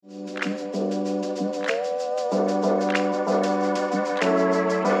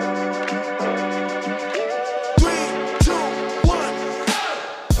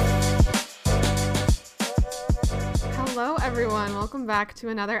back to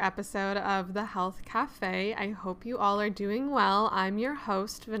another episode of the Health Cafe. I hope you all are doing well. I'm your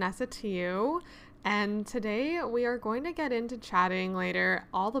host, Vanessa Tiu, and today we are going to get into chatting later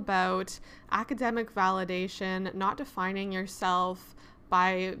all about academic validation, not defining yourself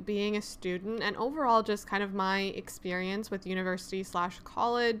by being a student, and overall just kind of my experience with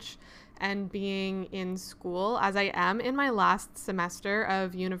university/college and being in school. As I am in my last semester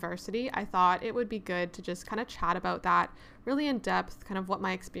of university, I thought it would be good to just kind of chat about that really in depth, kind of what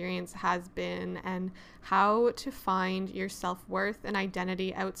my experience has been and how to find your self-worth and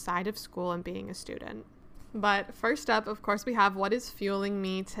identity outside of school and being a student. But first up, of course, we have what is fueling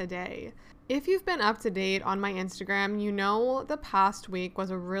me today. If you've been up to date on my Instagram, you know the past week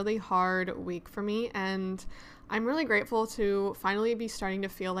was a really hard week for me, and I'm really grateful to finally be starting to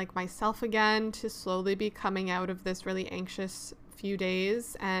feel like myself again, to slowly be coming out of this really anxious few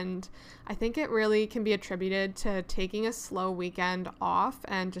days. And I think it really can be attributed to taking a slow weekend off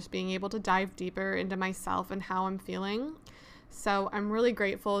and just being able to dive deeper into myself and how I'm feeling. So I'm really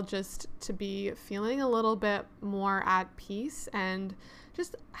grateful just to be feeling a little bit more at peace and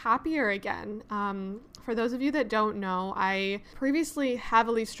just happier again. For those of you that don't know, I previously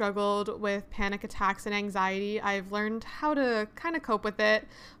heavily struggled with panic attacks and anxiety. I've learned how to kind of cope with it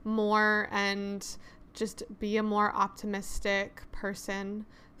more and just be a more optimistic person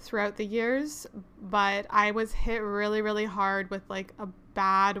throughout the years, but I was hit really, really hard with like a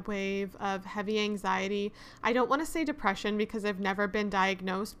bad wave of heavy anxiety. I don't want to say depression because I've never been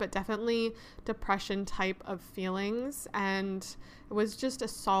diagnosed, but definitely depression type of feelings. And it was just a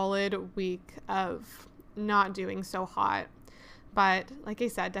solid week of not doing so hot. But like I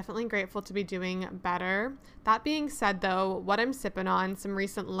said, definitely grateful to be doing better. That being said though, what I'm sipping on, some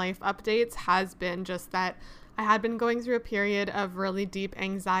recent life updates, has been just that I had been going through a period of really deep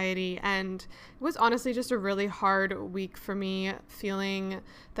anxiety, and it was honestly just a really hard week for me, feeling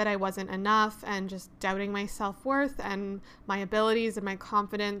that I wasn't enough and just doubting my self-worth and my abilities and my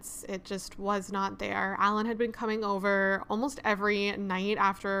confidence. It just was not there. Alan had been coming over almost every night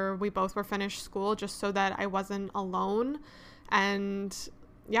after we both were finished school just so that I wasn't alone. And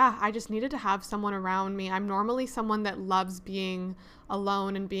yeah, I just needed to have someone around me. I'm normally someone that loves being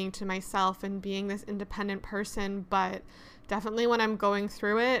alone and being to myself and being this independent person, but definitely when I'm going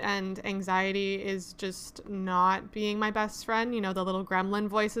through it and anxiety is just not being my best friend, you know, the little gremlin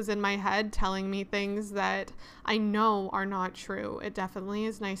voices in my head telling me things that I know are not true. It definitely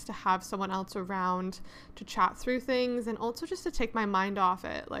is nice to have someone else around to chat through things and also just to take my mind off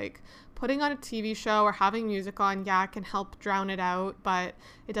it. Like putting on a TV show or having music on, yeah, can help drown it out, but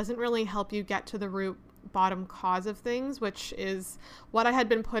it doesn't really help you get to the root bottom cause of things, which is what I had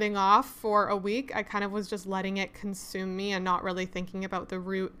been putting off for a week. I kind of was just letting it consume me and not really thinking about the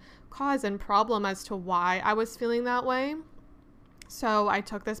root cause and problem as to why I was feeling that way. So I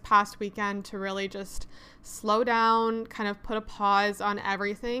took this past weekend to really just slow down, kind of put a pause on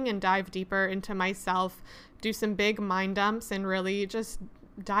everything and dive deeper into myself, do some big mind dumps and really just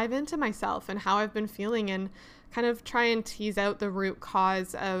dive into myself and how I've been feeling and kind of try and tease out the root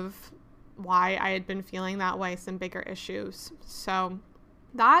cause of why I had been feeling that way, some bigger issues. So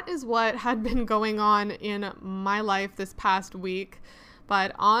that is what had been going on in my life this past week.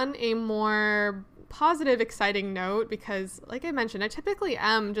 But on a more positive, exciting note, because like I mentioned, I typically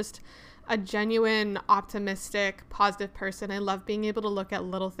am just a genuine, optimistic, positive person. I love being able to look at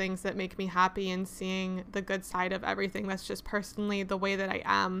little things that make me happy and seeing the good side of everything. That's just personally the way that I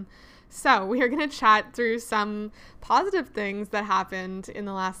am. So we are going to chat through some positive things that happened in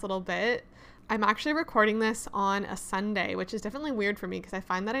the last little bit. I'm actually recording this on a Sunday, which is definitely weird for me because I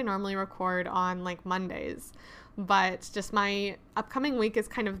find that I normally record on like Mondays, but just my upcoming week is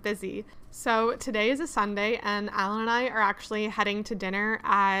kind of busy. So today is a Sunday and Alan and I are actually heading to dinner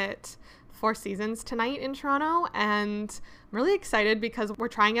at Four Seasons tonight in Toronto, and I'm really excited because we're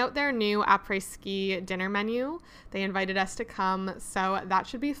trying out their new après-ski dinner menu. They invited us to come, so that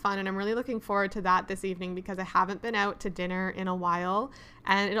should be fun, and I'm really looking forward to that this evening because I haven't been out to dinner in a while,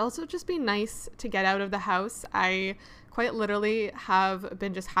 and it'll also just be nice to get out of the house. I quite literally have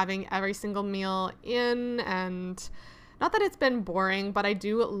been just having every single meal in, and not that it's been boring, but I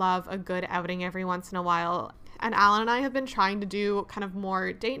do love a good outing every once in a while. And Alan and I have been trying to do kind of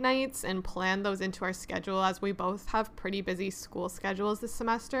more date nights and plan those into our schedule as we both have pretty busy school schedules this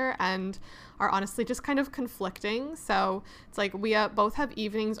semester and are honestly just kind of conflicting. So it's like we both have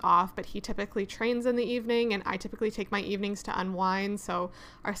evenings off, but he typically trains in the evening and I typically take my evenings to unwind. So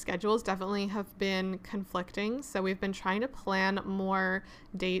our schedules definitely have been conflicting. So we've been trying to plan more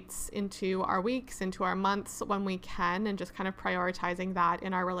dates into our weeks, into our months when we can, and just kind of prioritizing that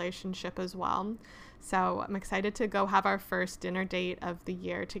in our relationship as well. So I'm excited to go have our first dinner date of the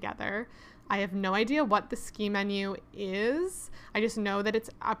year together. I have no idea what the ski menu is. I just know that it's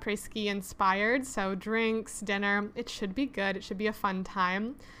après-ski inspired, so drinks, dinner, it should be good. It should be a fun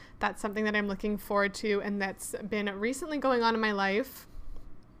time. That's something that I'm looking forward to and that's been recently going on in my life.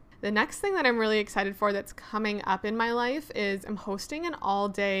 The next thing that I'm really excited for that's coming up in my life is I'm hosting an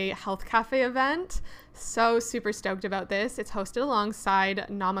all-day health cafe event. So super stoked about this. It's hosted alongside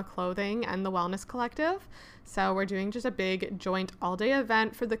Nama Clothing and the Wellness Collective. So we're doing just a big joint all-day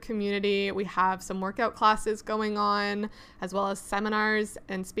event for the community. We have some workout classes going on, as well as seminars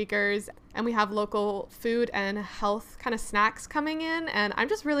and speakers. And we have local food and health kind of snacks coming in. And I'm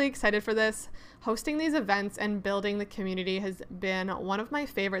just really excited for this. Hosting these events and building the community has been one of my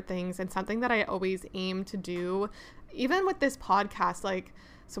favorite things and something that I always aim to do. Even with this podcast,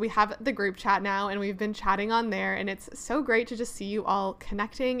 so we have the group chat now and we've been chatting on there, and it's so great to just see you all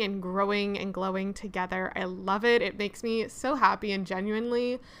connecting and growing and glowing together. I love it. It makes me so happy and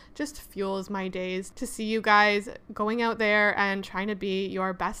genuinely just fuels my days to see you guys going out there and trying to be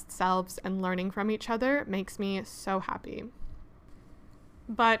your best selves and learning from each other. It makes me so happy.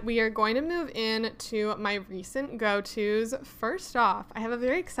 But we are going to move into my recent go-tos. First off, I have a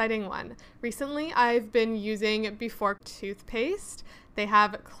very exciting one. Recently, I've been using Before toothpaste. They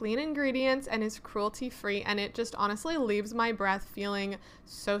have clean ingredients and is cruelty-free, and it just honestly leaves my breath feeling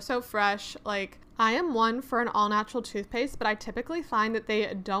so fresh. I am one for an all-natural toothpaste, but I typically find that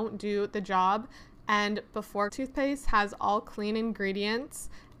they don't do the job, and Before toothpaste has all clean ingredients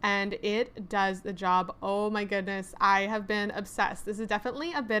and it does the job. Oh my goodness, I have been obsessed. This is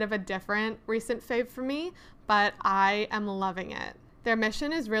definitely a bit of a different recent fave for me, but I am loving it. Their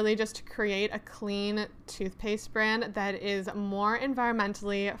mission is really just to create a clean toothpaste brand that is more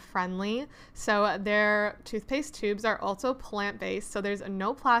environmentally friendly. So their toothpaste tubes are also plant-based, so there's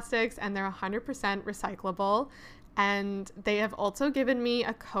no plastics and they're 100% recyclable. And they have also given me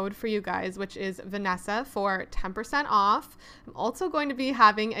a code for you guys, which is Vanessa, for 10% off. I'm also going to be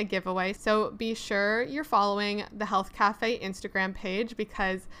having a giveaway, so be sure you're following the Health Cafe Instagram page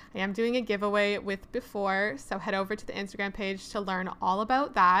because I am doing a giveaway with Before. So head over to the Instagram page to learn all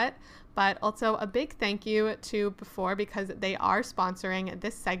about that. But also a big thank you to Before because they are sponsoring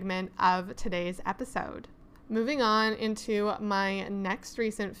this segment of today's episode. Moving on into my next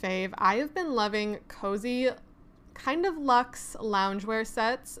recent fave, I have been loving cozy kind of luxe loungewear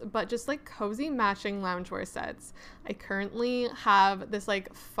sets, but just cozy matching loungewear sets. I currently have this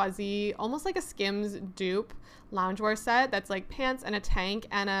fuzzy, almost like a Skims dupe loungewear set that's pants and a tank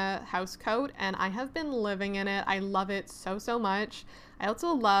and a house coat, and I have been living in it. I love it so much. I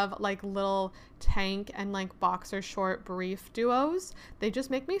also love little tank and boxer short brief duos. They just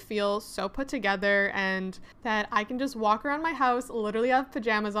make me feel so put together and that I can just walk around my house, literally have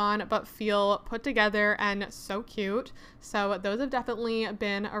pajamas on, but feel put together and so cute. So those have definitely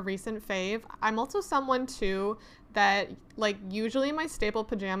been a recent fave. I'm also someone too that usually my staple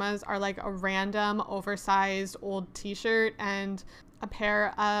pajamas are a random oversized old t-shirt and a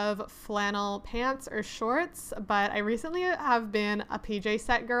pair of flannel pants or shorts, but I recently have been a PJ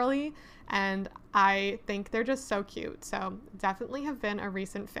set girly and I think they're just so cute. So definitely have been a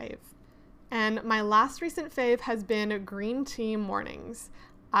recent fave. And my last recent fave has been green tea mornings.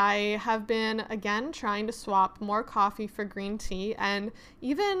 I have been, again, trying to swap more coffee for green tea, and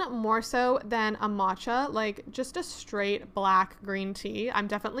even more so than a matcha, just a straight black green tea. I'm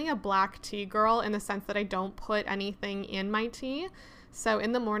definitely a black tea girl in the sense that I don't put anything in my tea. So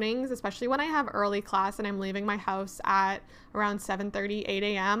in the mornings, especially when I have early class and I'm leaving my house at around 7:30, 8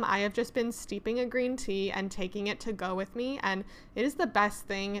 a.m., I have just been steeping a green tea and taking it to go with me. And it is the best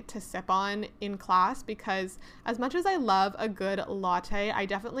thing to sip on in class because as much as I love a good latte, I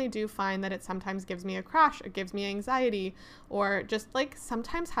definitely do find that it sometimes gives me a crash, it gives me anxiety, or just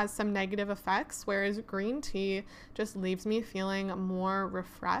sometimes has some negative effects, whereas green tea just leaves me feeling more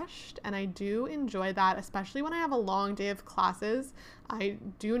refreshed. And I do enjoy that, especially when I have a long day of classes. I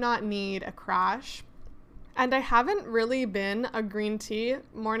do not need a crash. And I haven't really been a green tea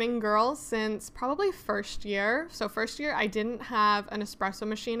morning girl since probably first year. So first year I didn't have an espresso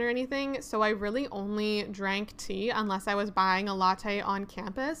machine or anything, so I really only drank tea unless I was buying a latte on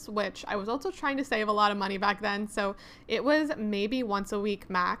campus, which I was also trying to save a lot of money back then. So it was maybe once a week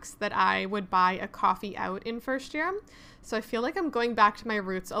max that I would buy a coffee out in first year. So I feel like I'm going back to my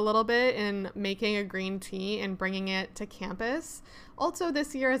roots a little bit in making a green tea and bringing it to campus. Also,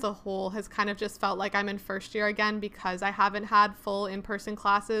 this year as a whole has kind of just felt like I'm in first year again because I haven't had full in-person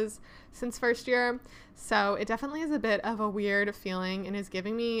classes since first year. So it definitely is a bit of a weird feeling and is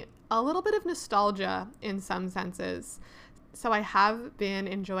giving me a little bit of nostalgia in some senses. So I have been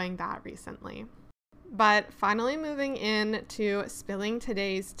enjoying that recently. But finally moving in to spilling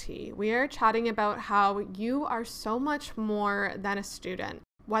today's tea, we are chatting about how you are so much more than a student.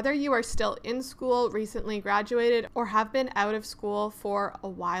 Whether you are still in school, recently graduated, or have been out of school for a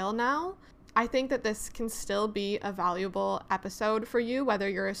while now, I think that this can still be a valuable episode for you, whether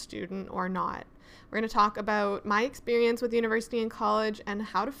you're a student or not. We're going to talk about my experience with university and college and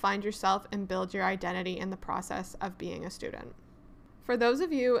how to find yourself and build your identity in the process of being a student. For those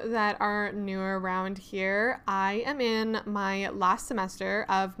of you that are newer around here, I am in my last semester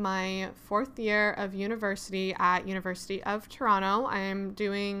of my 4th year of university at University of Toronto. I am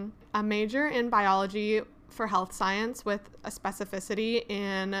doing a major in biology for health science with a specificity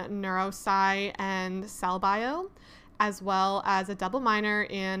in neurosci and cell bio, as well as a double minor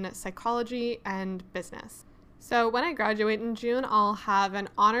in psychology and business. So when I graduate in June, I'll have an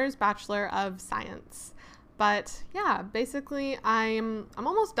honors Bachelor of Science. But yeah, basically I'm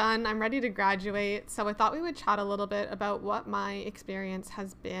almost done. I'm ready to graduate. So I thought we would chat a little bit about what my experience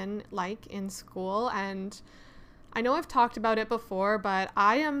has been like in school. And I know I've talked about it before, but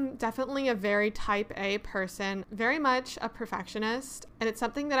I am definitely a very type A person, very much a perfectionist. And it's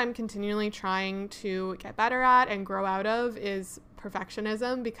something that I'm continually trying to get better at and grow out of is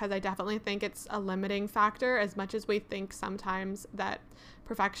perfectionism, because I definitely think it's a limiting factor. As much as we think sometimes that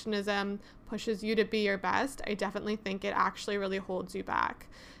perfectionism pushes you to be your best, I definitely think it actually really holds you back.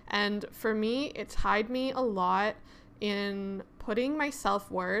 And for me, it tied me a lot in putting my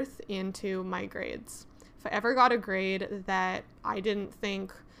self-worth into my grades. If I ever got a grade that I didn't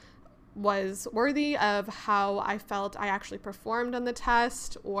think was worthy of how I felt I actually performed on the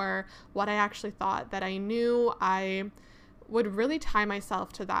test, or what I actually thought that I knew, I would really tie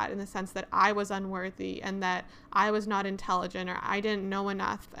myself to that in the sense that I was unworthy and that I was not intelligent, or I didn't know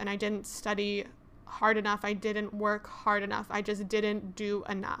enough and I didn't study hard enough, I didn't work hard enough, I just didn't do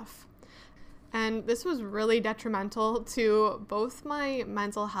enough. And this was really detrimental to both my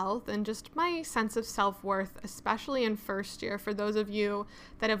mental health and just my sense of self-worth, especially in first year. For those of you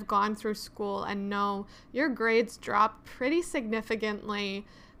that have gone through school and know your grades drop pretty significantly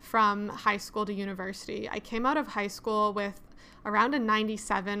from high school to university. I came out of high school with around a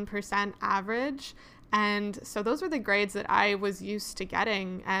 97% average. And so those were the grades that I was used to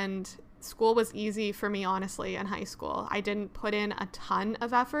getting. And school was easy for me, honestly, in high school. I didn't put in a ton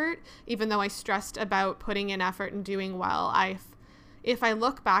of effort, even though I stressed about putting in effort and doing well. If I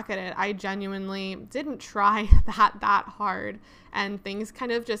look back at it, I genuinely didn't try that hard, and things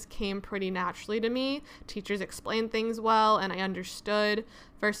kind of just came pretty naturally to me. Teachers explained things well and I understood,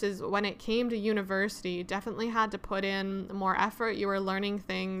 versus when it came to university, you definitely had to put in more effort. You were learning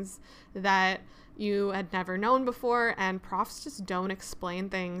things that you had never known before, and profs just don't explain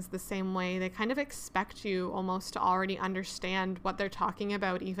things the same way. They kind of expect you almost to already understand what they're talking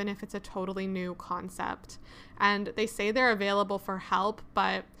about, even if it's a totally new concept. And they say they're available for help,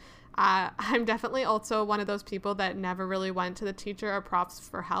 but I'm definitely also one of those people that never really went to the teacher or profs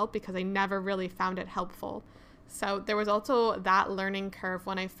for help because I never really found it helpful. So there was also that learning curve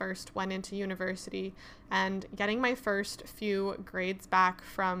when I first went into university, and getting my first few grades back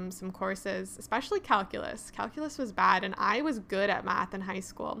from some courses, especially calculus. Calculus was bad, and I was good at math in high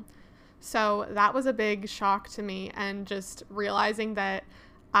school. So that was a big shock to me, and just realizing that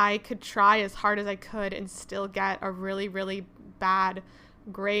I could try as hard as I could and still get a really, really bad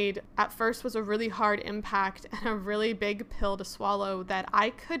grade at first was a really hard impact and a really big pill to swallow that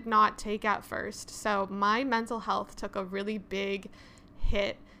I could not take at first. So my mental health took a really big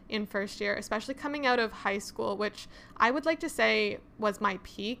hit in first year, especially coming out of high school, which I would like to say was my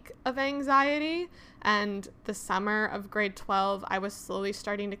peak of anxiety. And the summer of grade 12, I was slowly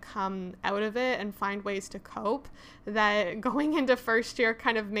starting to come out of it and find ways to cope. That going into first year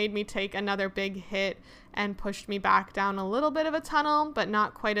kind of made me take another big hit and pushed me back down a little bit of a tunnel, but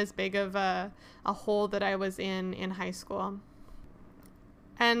not quite as big of a hole that I was in high school.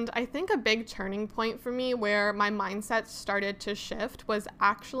 And I think a big turning point for me where my mindset started to shift was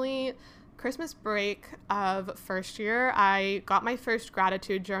actually Christmas break of first year. I got my first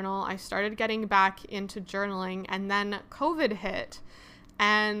gratitude journal. I started getting back into journaling, and then COVID hit.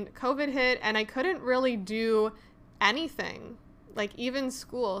 And I couldn't really do anything. Like even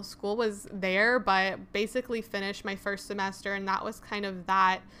school was there, but basically finished my first semester, and that was kind of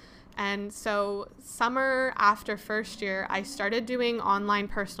that. And so summer after first year, I started doing online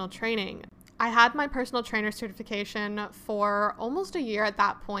personal training. I had my personal trainer certification for almost a year at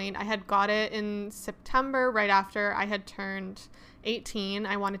that point. I had got it in September, right after I had turned 18.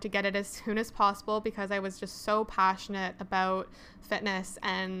 I wanted to get it as soon as possible because I was just so passionate about fitness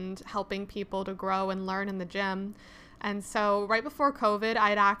and helping people to grow and learn in the gym. And so right before COVID,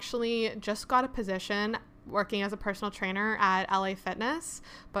 I'd actually just got a position working as a personal trainer at LA Fitness,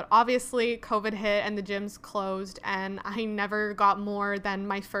 but obviously COVID hit and the gyms closed, and I never got more than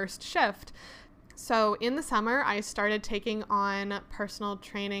my first shift. So in the summer, I started taking on personal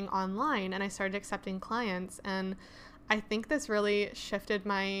training online, and I started accepting clients. And I think this really shifted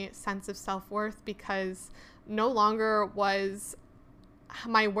my sense of self-worth, because no longer was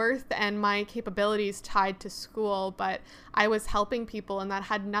my worth and my capabilities tied to school, but I was helping people, and that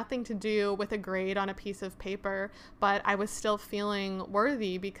had nothing to do with a grade on a piece of paper, but I was still feeling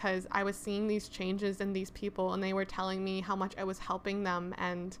worthy because I was seeing these changes in these people, and they were telling me how much I was helping them.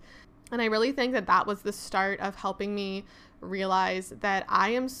 And I really think that that was the start of helping me realize that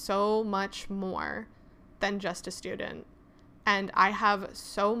I am so much more than just a student, and I have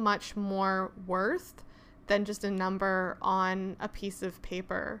so much more worth than just a number on a piece of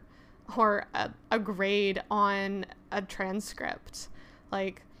paper or a grade on a transcript.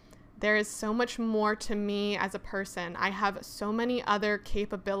 Like, there is so much more to me as a person. I have so many other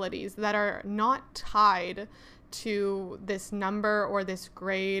capabilities that are not tied to this number or this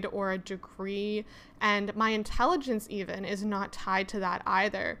grade or a degree, and my intelligence even is not tied to that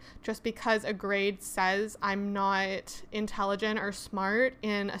either. Just because a grade says I'm not intelligent or smart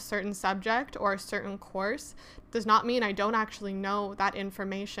in a certain subject or a certain course does not mean I don't actually know that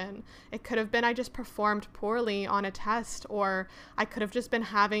information. It could have been I just performed poorly on a test, or I could have just been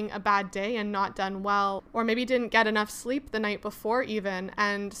having a bad day and not done well, or maybe didn't get enough sleep the night before even.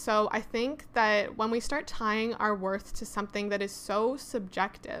 And so I think that when we start tying our worth to something that is so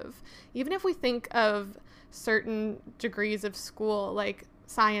subjective, even if we think of certain degrees of school like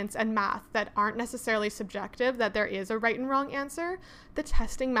science and math that aren't necessarily subjective, that there is a right and wrong answer, the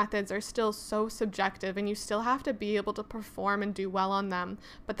testing methods are still so subjective, and you still have to be able to perform and do well on them.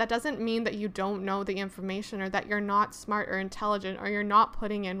 But that doesn't mean that you don't know the information, or that you're not smart or intelligent, or you're not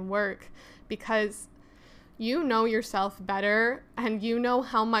putting in work, because you know yourself better, and you know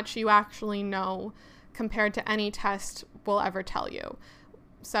how much you actually know compared to any test will ever tell you.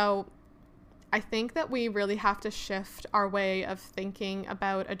 So I think that we really have to shift our way of thinking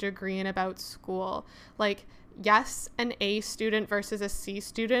about a degree and about school. Like, yes, an A student versus a C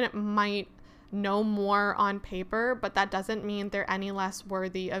student might know more on paper, but that doesn't mean they're any less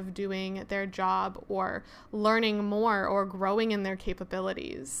worthy of doing their job or learning more or growing in their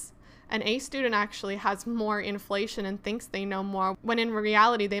capabilities. An A student actually has more inflation and thinks they know more, when in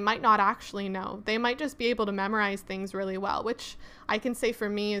reality they might not actually know. They might just be able to memorize things really well, which I can say for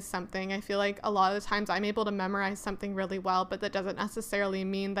me is something. I feel like a lot of the times I'm able to memorize something really well, but that doesn't necessarily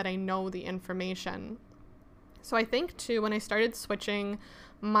mean that I know the information. So I think too, when I started switching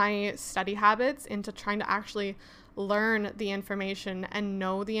my study habits into trying to actually learn the information and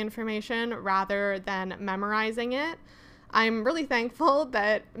know the information rather than memorizing it, I'm really thankful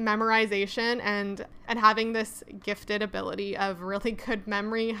that memorization and having this gifted ability of really good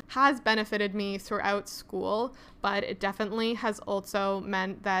memory has benefited me throughout school, but it definitely has also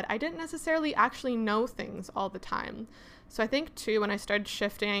meant that I didn't necessarily actually know things all the time. So I think too, when I started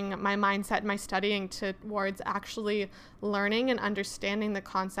shifting my mindset and my studying towards actually learning and understanding the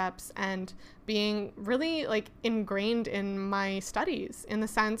concepts and being really ingrained in my studies, in the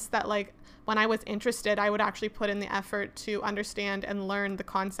sense that when I was interested, I would actually put in the effort to understand and learn the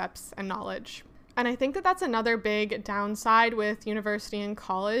concepts and knowledge. And I think that that's another big downside with university and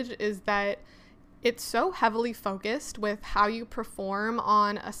college, is that it's so heavily focused with how you perform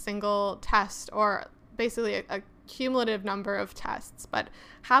on a single test, or basically a cumulative number of tests, but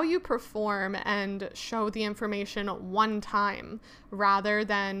how you perform and show the information one time rather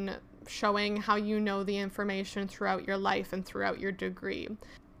than showing how you know the information throughout your life and throughout your degree.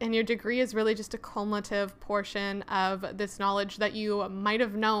 And your degree is really just a cumulative portion of this knowledge that you might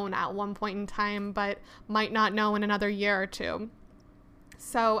have known at one point in time, but might not know in another year or two.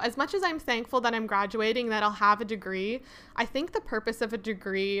 So as much as I'm thankful that I'm graduating, that I'll have a degree, I think the purpose of a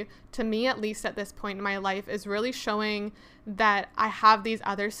degree, to me at least at this point in my life, is really showing that I have these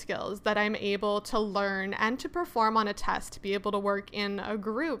other skills that I'm able to learn and to perform on a test, to be able to work in a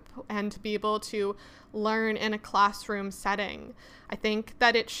group and to be able to learn in a classroom setting. I think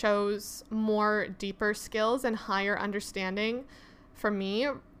that it shows more deeper skills and higher understanding for me,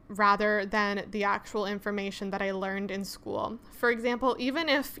 rather than the actual information that I learned in school. For example, even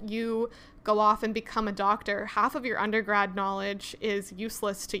if you go off and become a doctor, half of your undergrad knowledge is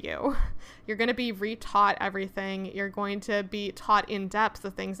useless to you. You're going to be retaught everything. You're going to be taught in depth the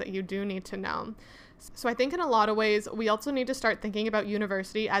things that you do need to know. So I think in a lot of ways, we also need to start thinking about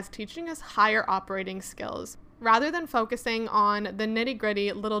university as teaching us higher operating skills. rather than focusing on the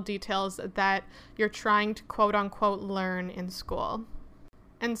nitty-gritty little details that you're trying to quote unquote learn in school.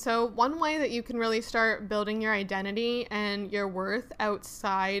 And so one way that you can really start building your identity and your worth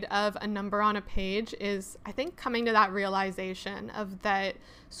outside of a number on a page is, I think, coming to that realization of that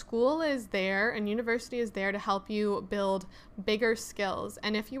school is there and university is there to help you build bigger skills.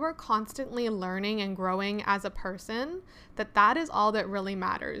 And if you are constantly learning and growing as a person, that is all that really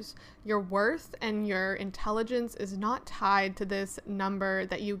matters. Your worth and your intelligence is not tied to this number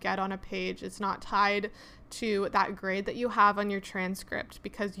that you get on a page. It's not tied to that grade that you have on your transcript,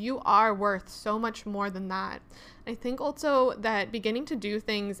 because you are worth so much more than that. I think also that beginning to do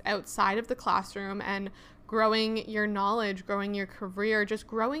things outside of the classroom and growing your knowledge, growing your career, just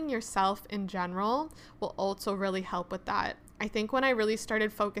growing yourself in general will also really help with that. I think when I really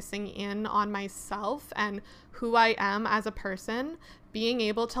started focusing in on myself and who I am as a person, being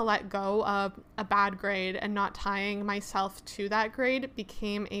able to let go of a bad grade and not tying myself to that grade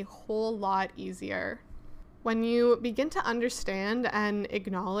became a whole lot easier. When you begin to understand and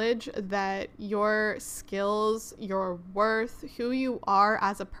acknowledge that your skills, your worth, who you are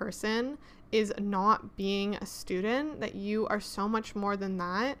as a person is not being a student, that you are so much more than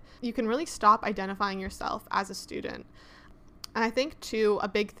that, you can really stop identifying yourself as a student. And I think too, a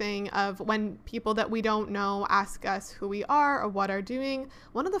big thing of when people that we don't know ask us who we are or what are doing,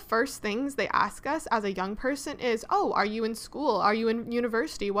 one of the first things they ask us as a young person is, oh, are you in school? Are you in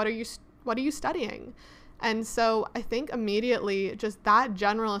university? What are you studying? And so I think immediately just that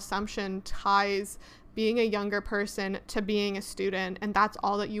general assumption ties being a younger person to being a student, and that's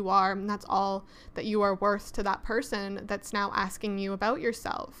all that you are, and that's all that you are worth to that person that's now asking you about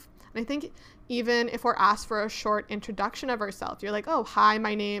yourself. And I think even if we're asked for a short introduction of ourselves, you're like, oh, hi,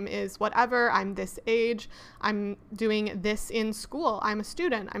 my name is whatever, I'm this age, I'm doing this in school, I'm a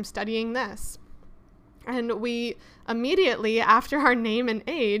student, I'm studying this. And we immediately, after our name and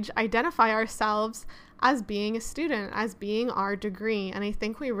age, identify ourselves as being a student, as being our degree. And I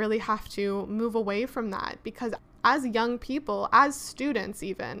think we really have to move away from that, because as young people, as students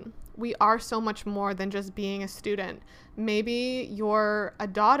even, we are so much more than just being a student. Maybe you're a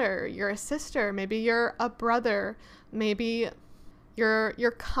daughter, you're a sister, maybe you're a brother, maybe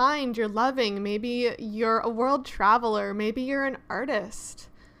you're kind, you're loving, maybe you're a world traveler, maybe you're an artist.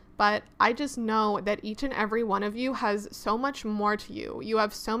 But I just know that each and every one of you has so much more to you. You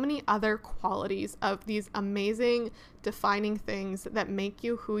have so many other qualities of these amazing defining things that make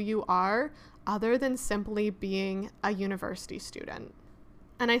you who you are, other than simply being a university student.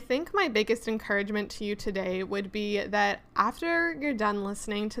 And I think my biggest encouragement to you today would be that after you're done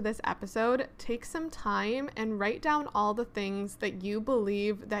listening to this episode, take some time and write down all the things that you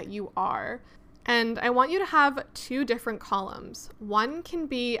believe that you are. And I want you to have two different columns. One can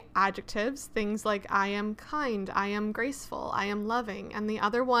be adjectives, things like I am kind, I am graceful, I am loving. And the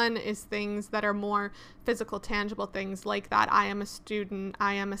other one is things that are more physical, tangible things like that. I am a student,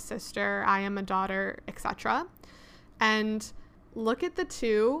 I am a sister, I am a daughter, etc. And look at the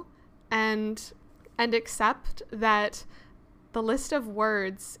two and accept that the list of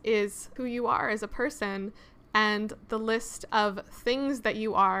words is who you are as a person, and the list of things that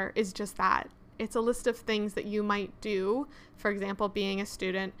you are is just that. It's a list of things that you might do, for example, being a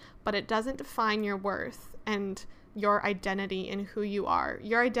student, but it doesn't define your worth and your identity in who you are.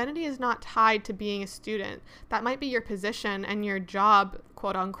 Your identity is not tied to being a student. That might be your position and your job,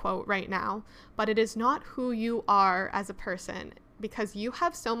 quote unquote, right now, but it is not who you are as a person, because you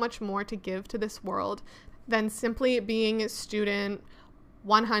have so much more to give to this world than simply being a student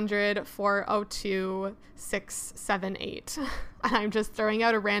 100 402 678. And I'm just throwing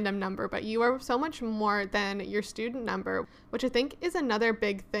out a random number, but you are so much more than your student number, which I think is another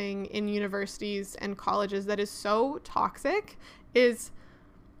big thing in universities and colleges that is so toxic, is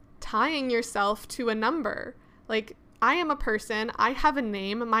tying yourself to a number. Like, I am a person, I have a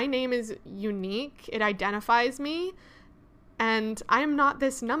name, my name is unique, it identifies me, and I am not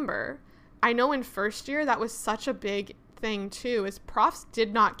this number. I know in first year that was such a big thing too, is profs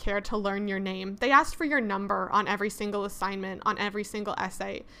did not care to learn your name. They asked for your number on every single assignment, on every single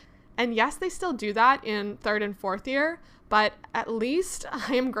essay. And yes, they still do that in third and fourth year, but at least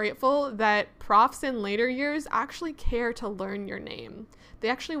I am grateful that profs in later years actually care to learn your name. They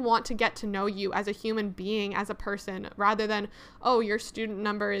actually want to get to know you as a human being, as a person, rather than, oh, your student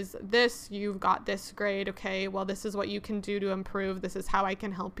number is this, you've got this grade, okay, well, this is what you can do to improve, this is how I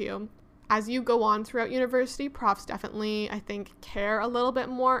can help you. As you go on throughout university, profs definitely, I think, care a little bit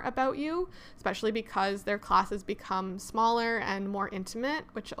more about you, especially because their classes become smaller and more intimate,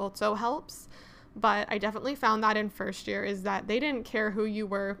 which also helps. but I definitely found that in first year is that they didn't care who you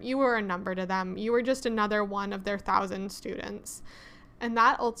were. You were a number to them. You were just another one of their 1,000 students. And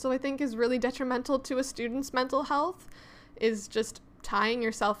that also, I think, is really detrimental to a student's mental health, is just tying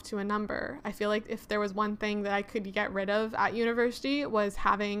yourself to a number. I feel like if there was one thing that I could get rid of at university was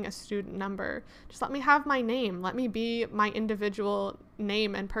having a student number. Just let me have my name. Let me be my individual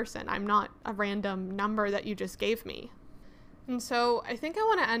name and person. I'm not a random number that you just gave me. And so I think I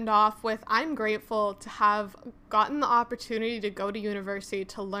want to end off with, I'm grateful to have gotten the opportunity to go to university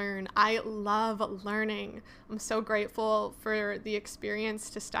to learn. I love learning. I'm so grateful for the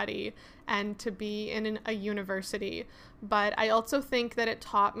experience to study and to be in a university. But I also think that it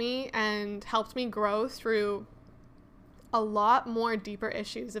taught me and helped me grow through a lot more deeper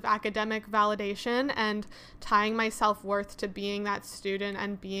issues of academic validation and tying my self-worth to being that student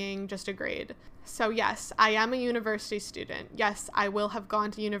and being just a grade. So yes, I am a university student. Yes, I will have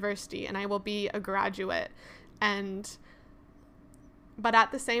gone to university and I will be a graduate. But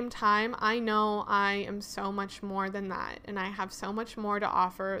at the same time, I know I am so much more than that, and I have so much more to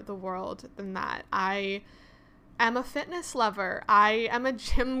offer the world than that. I am a fitness lover. I am a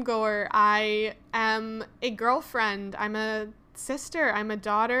gym goer. I am a girlfriend. I'm a sister. I'm a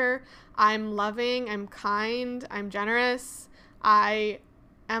daughter. I'm loving. I'm kind. I'm generous. I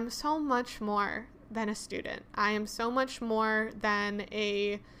am so much more than a student. I am so much more than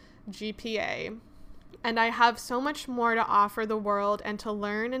a GPA. And I have so much more to offer the world and to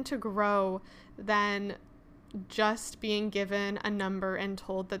learn and to grow than just being given a number and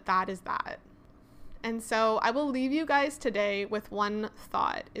told that that is that. And so I will leave you guys today with one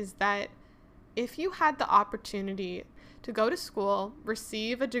thought, is that if you had the opportunity to go to school,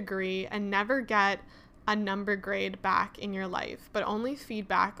 receive a degree, and never get a number grade back in your life, but only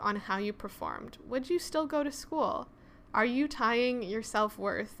feedback on how you performed, would you still go to school? Are you tying your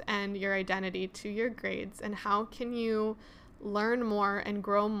self-worth and your identity to your grades? And how can you learn more and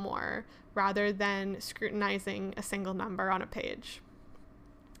grow more rather than scrutinizing a single number on a page?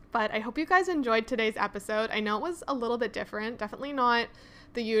 But I hope you guys enjoyed today's episode. I know it was a little bit different, definitely not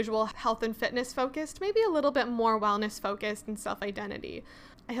the usual health and fitness focused, maybe a little bit more wellness focused and self-identity.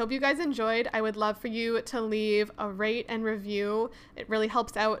 I hope you guys enjoyed. I would love for you to leave a rate and review. It really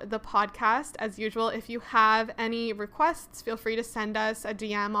helps out the podcast. As usual, if you have any requests, feel free to send us a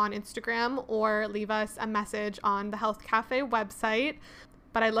DM on Instagram or leave us a message on the Health Cafe website.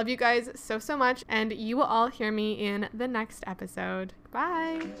 But I love you guys so, so much, and you will all hear me in the next episode.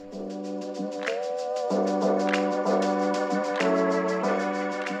 Bye!